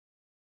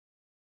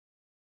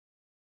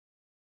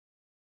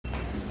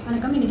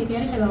வணக்கம். இன்னைக்கு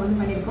கேரட் ஹல்வா வந்து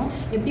பண்ணியிருக்கோம்.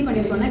 எப்படி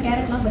பண்ணியிருக்கோம்னா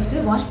கேரட்லாம்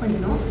ஃபஸ்ட்டு வாஷ்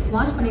பண்ணிக்கணும்.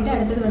 வாஷ் பண்ணிவிட்டு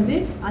அடுத்தது வந்து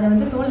அதை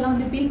வந்து தோலெல்லாம்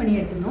வந்து பீல் பண்ணி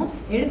எடுத்துக்கணும்.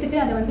 எடுத்துகிட்டு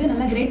அதை வந்து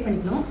நல்லா கிரேட்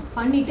பண்ணிக்கணும்.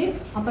 பண்ணிவிட்டு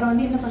அப்புறம்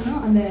வந்து என்ன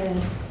பண்ணணும், அந்த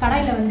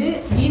கடாயில் வந்து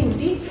கீ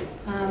ஊற்றி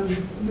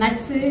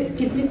நட்ஸு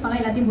கிஸ்மிஸ்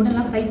பழம் எல்லாத்தையும் போட்டு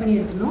நல்லா ஃப்ரை பண்ணி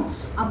எடுத்துக்கணும்.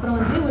 அப்புறம்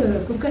வந்து ஒரு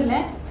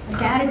குக்கரில்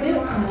கேரட்டு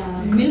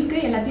மில்க்கு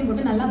எல்லாத்தையும்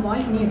போட்டு நல்லா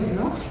பாயில் பண்ணி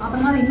எடுத்துக்கணும்.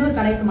 அப்புறமா அதை இன்னொரு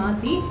கடாய்க்கு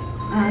மாற்றி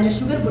அதில்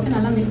சுகர் போட்டு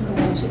நல்லா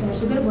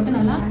சுகர் போட்டு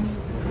நல்லா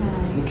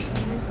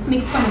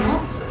மிக்ஸ்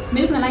பண்ணணும்.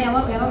 மில்க் நல்லா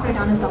எவாப்ரேட்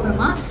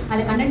ஆனதுக்கப்புறமா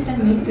அதில் கண்டென்ஸ்ட்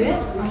மில்க்கு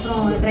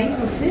அப்புறம் ட்ரை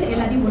ஃப்ரூட்ஸு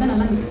எல்லாத்தையும் போட்டு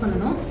நல்லா மிக்ஸ்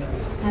பண்ணணும்.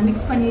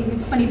 மிக்ஸ்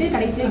பண்ணிவிட்டு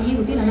கடைசியில் கீ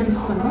ஊற்றி நல்லா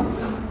மிக்ஸ் பண்ணணும்.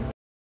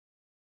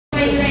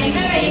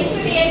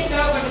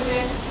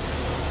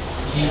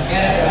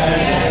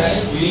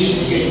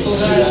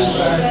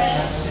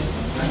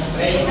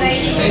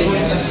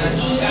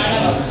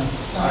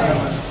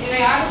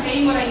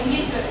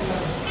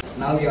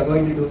 Now we are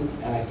going to do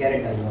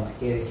carrot halwa.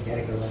 Here is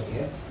carrot halwa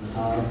here.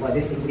 For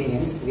this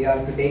ingredients, we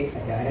have to take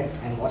a carrot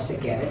and wash the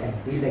carrot and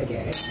peel the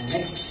carrot. And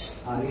next,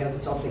 we have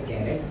to chop the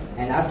carrot.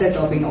 And after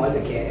chopping all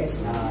the carrots,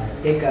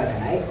 take a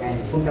knife and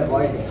put the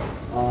boiled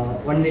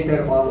 1 liter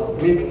of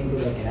milk into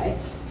the knife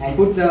and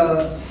put the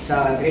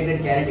grated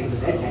carrot into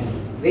that and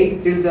wait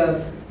till the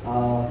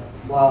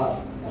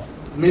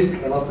milk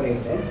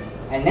evaporated.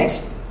 And next,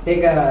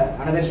 take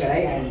another kadai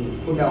and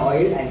put the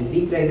oil and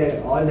deep fry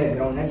all the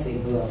groundnuts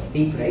into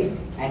deep fry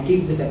and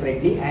keep this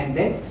separately. And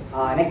then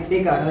next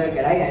take another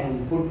kadai and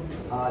put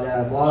the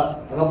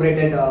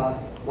evaporated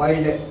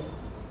boiled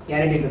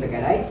carrot into the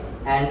kadai.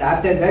 And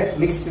after that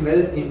mix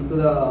well into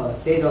the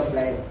stage of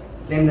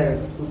flame the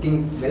cooking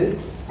well.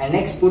 And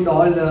next put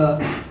all the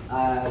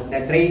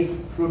dry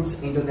fruits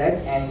into that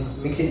and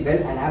mix it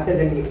well. And after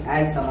that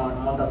add some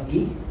amount of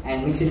ghee and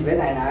mix it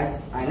well.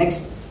 And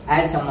next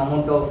add some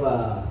amount of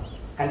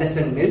condensed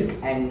milk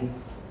and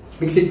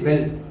mix it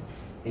well.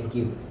 Thank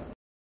you.